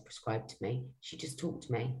tried to prescribe to me. She just talked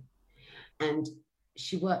to me and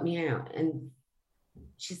she worked me out. And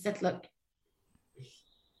she said, look,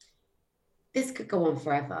 this could go on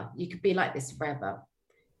forever. You could be like this forever.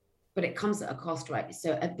 But it comes at a cost, right?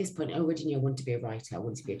 So at this point, I already knew I wanted to be a writer. I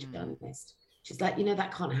wanted to be a journalist. She's like,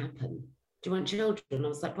 that can't happen. Do you want children? I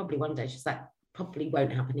was like, probably one day. She's like, probably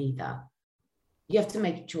won't happen either. You have to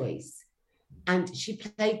make a choice. And she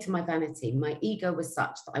played to my vanity. My ego was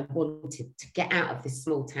such that I wanted to get out of this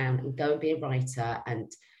small town and go and be a writer and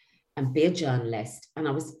be a journalist. And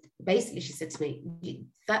I was basically, she said to me,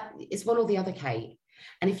 that is one or the other, Kate.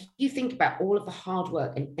 And if you think about all of the hard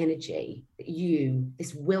work and energy that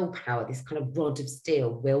this willpower, this kind of rod of steel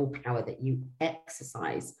willpower that you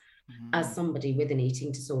exercise as somebody with an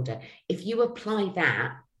eating disorder, if you apply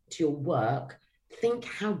that to your work, think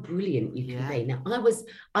how brilliant you can be. Now, I was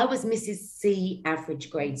Mrs. C average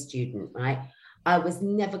grade student, right? I was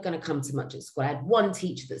never going to come to much at school. I had one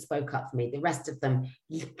teacher that spoke up for me. The rest of them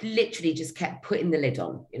literally just kept putting the lid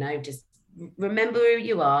on, just remember who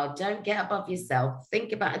you are, don't get above yourself,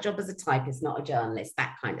 think about a job as a typist, not a journalist,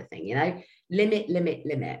 that kind of thing,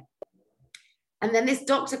 limit. And then this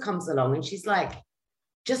doctor comes along and she's like,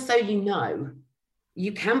 just so you know,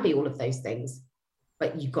 you can be all of those things,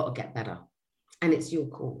 but you've got to get better. And it's your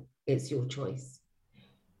call, it's your choice.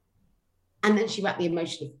 And then she wrapped the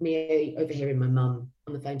emotion of me overhearing my mum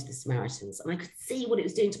on the phone to the Samaritans. And I could see what it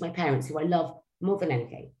was doing to my parents, who I love more than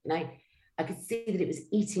anything, I could see that it was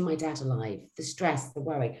eating my dad alive, the stress, the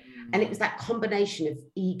worry. And it was that combination of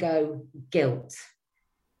ego, guilt,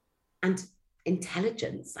 and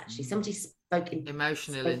intelligence, actually. Somebody spoke...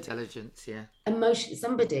 Emotional intelligence, yeah.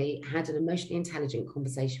 Somebody had an emotionally intelligent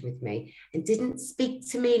conversation with me and didn't speak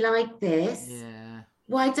to me like this. Yeah.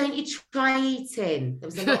 Why don't you try eating? There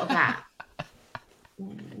was a lot of that.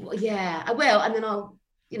 Yeah, I will. And then I'll...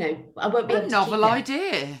 I won't be able to novel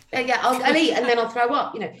idea. Yeah, I'll eat and then I'll throw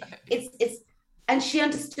up. It's and she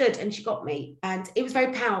understood and she got me, and it was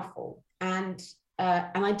very powerful. And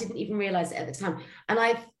I didn't even realize it at the time. And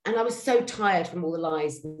I was so tired from all the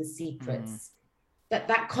lies and the secrets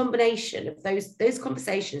that combination of those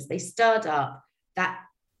conversations, they stirred up that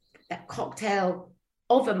cocktail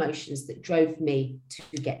of emotions that drove me to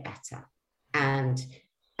get better. And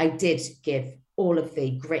I did give all of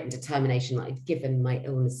the grit and determination that I'd given my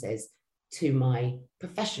illnesses to my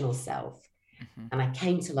professional self. And I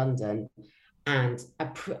came to London and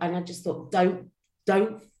I just thought, don't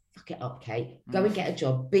fuck it up, Kate. Go and get a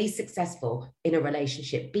job, be successful in a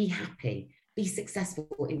relationship, be happy, be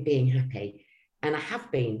successful in being happy. And I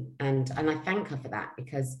have been, and I thank her for that,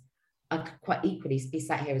 because I could quite equally be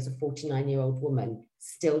sat here as a 49-year-old woman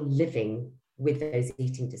still living with those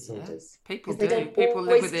eating disorders. Yeah, people don't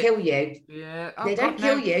always kill you. Yeah, they don't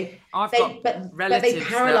kill you. But they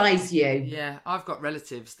paralyze you. Yeah, I've got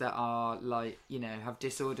relatives that are have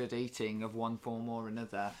disordered eating of one form or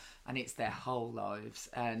another, and it's their whole lives,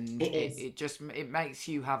 and it makes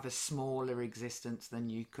you have a smaller existence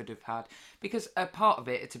than you could have had, because a part of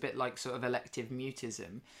it's a bit like sort of elective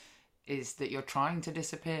mutism, is that you're trying to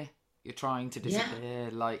disappear. You're trying to disappear,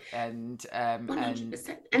 and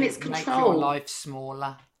 100%. And it's control. Make your life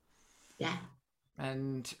smaller. Yeah.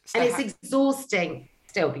 And it's exhausting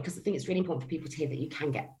still, because I think it's really important for people to hear that you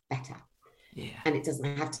can get better. Yeah. And it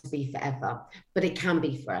doesn't have to be forever, but it can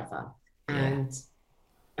be forever. Yeah.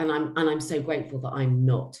 And I'm so grateful that I'm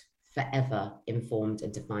not forever informed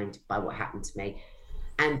and defined by what happened to me.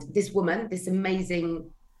 And this woman, this amazing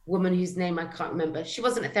woman whose name I can't remember, she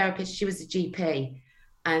wasn't a therapist, she was a GP.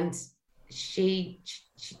 And she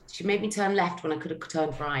made me turn left when I could have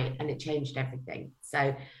turned right, and it changed everything.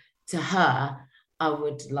 So to her, I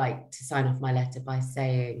would like to sign off my letter by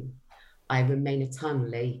saying, I remain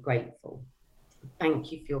eternally grateful.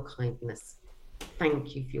 Thank you for your kindness.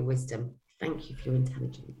 Thank you for your wisdom. Thank you for your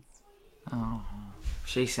intelligence. Oh,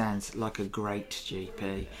 she sounds like a great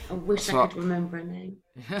GP. I wish I could remember her name.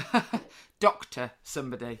 Doctor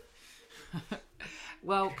somebody.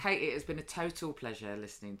 Well, Kate, it has been a total pleasure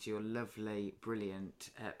listening to your lovely, brilliant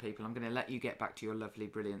people. I'm going to let you get back to your lovely,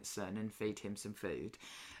 brilliant son and feed him some food.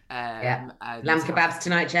 Lamb kebabs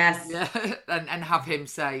tonight, Jess. Yeah, and have him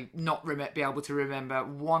say, be able to remember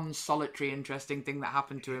one solitary interesting thing that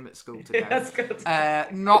happened to him at school today. That's good.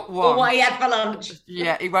 Not one. Or what he had for lunch.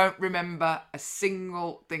 Yeah, he won't remember a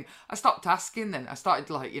single thing. I stopped asking then. I started,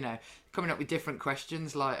 coming up with different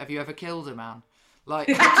questions, like, have you ever killed a man? Like,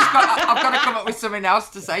 I've got to come up with something else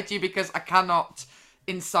to say to you, because I cannot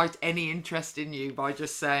incite any interest in you by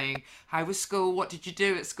just saying, how was school? What did you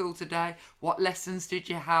do at school today? What lessons did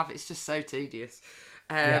you have? It's just so tedious.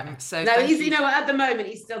 So no, he's, at the moment,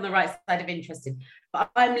 he's still on the right side of interested. But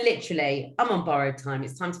I'm on borrowed time.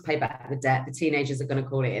 It's time to pay back the debt. The teenagers are going to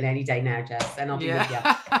call it in any day now, Jess, and I'll be with you.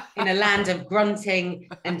 In a land of grunting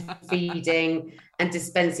and feeding and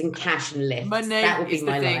dispensing cash and lifts. Money that would be is the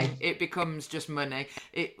my thing. life. It becomes just money.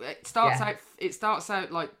 It starts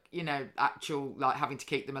out like, actual, like, having to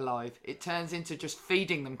keep them alive. It turns into just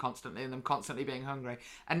feeding them constantly and them constantly being hungry.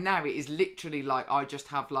 And now it is literally like, I just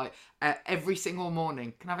have every single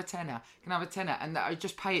morning, can I have a tenner? Can I have a tenner? And I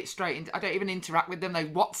just pay it straight into, I don't even interact with them. They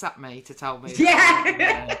WhatsApp me to tell me.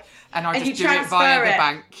 Yeah. And I just do it via the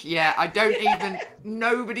bank. Yeah, I don't even,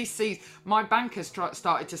 nobody sees. My bank has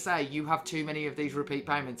started to say, you have too many of these repeat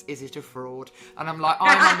payments. Is it a fraud? And I'm like,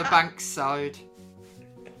 I'm on the bank's side.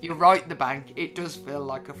 You're right, the bank. It does feel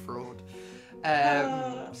like a fraud.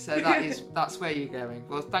 So that's where you're going.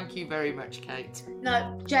 Well, thank you very much, Kate.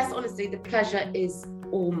 No, Jess, honestly, the pleasure is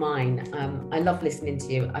all mine. I love listening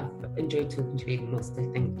to you. I've enjoyed talking to you even more, so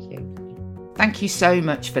thank you. Thank you so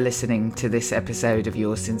much for listening to this episode of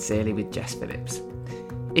Yours Sincerely with Jess Phillips.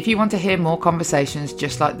 If you want to hear more conversations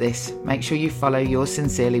just like this, make sure you follow Yours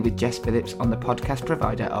Sincerely with Jess Phillips on the podcast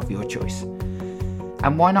provider of your choice.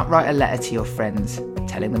 And why not write a letter to your friends,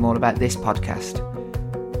 telling them all about this podcast?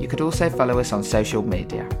 You could also follow us on social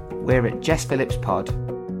media. We're at Jess Phillips Pod.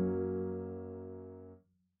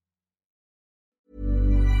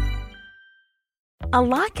 A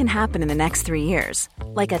lot can happen in the next 3 years.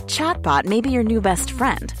 Like a chatbot may be your new best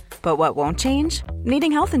friend. But what won't change?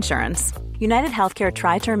 Needing health insurance. United Healthcare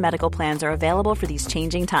Tri-Term Medical Plans are available for these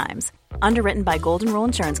changing times. Underwritten by Golden Rule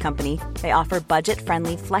Insurance Company, they offer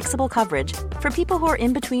budget-friendly, flexible coverage for people who are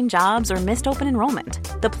in between jobs or missed open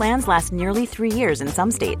enrollment. The plans last nearly 3 years in some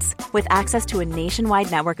states, with access to a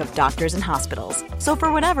nationwide network of doctors and hospitals. So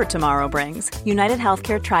for whatever tomorrow brings, United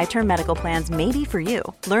Healthcare Tri-Term Medical Plans may be for you.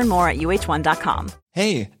 Learn more at UH1.com.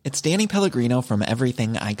 Hey, it's Danny Pellegrino from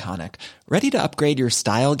Everything Iconic. Ready to upgrade your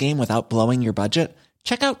style game without blowing your budget?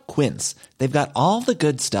 Check out Quince. They've got all the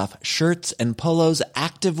good stuff, shirts and polos,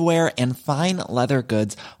 activewear, and fine leather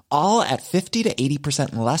goods, all at 50 to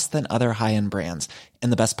 80% less than other high-end brands.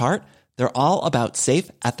 And the best part? They're all about safe,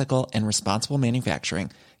 ethical, and responsible manufacturing.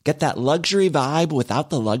 Get that luxury vibe without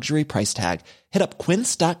the luxury price tag. Hit up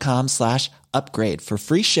quince.com/upgrade for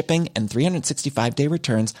free shipping and 365-day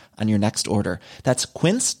returns on your next order. That's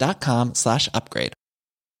quince.com/upgrade.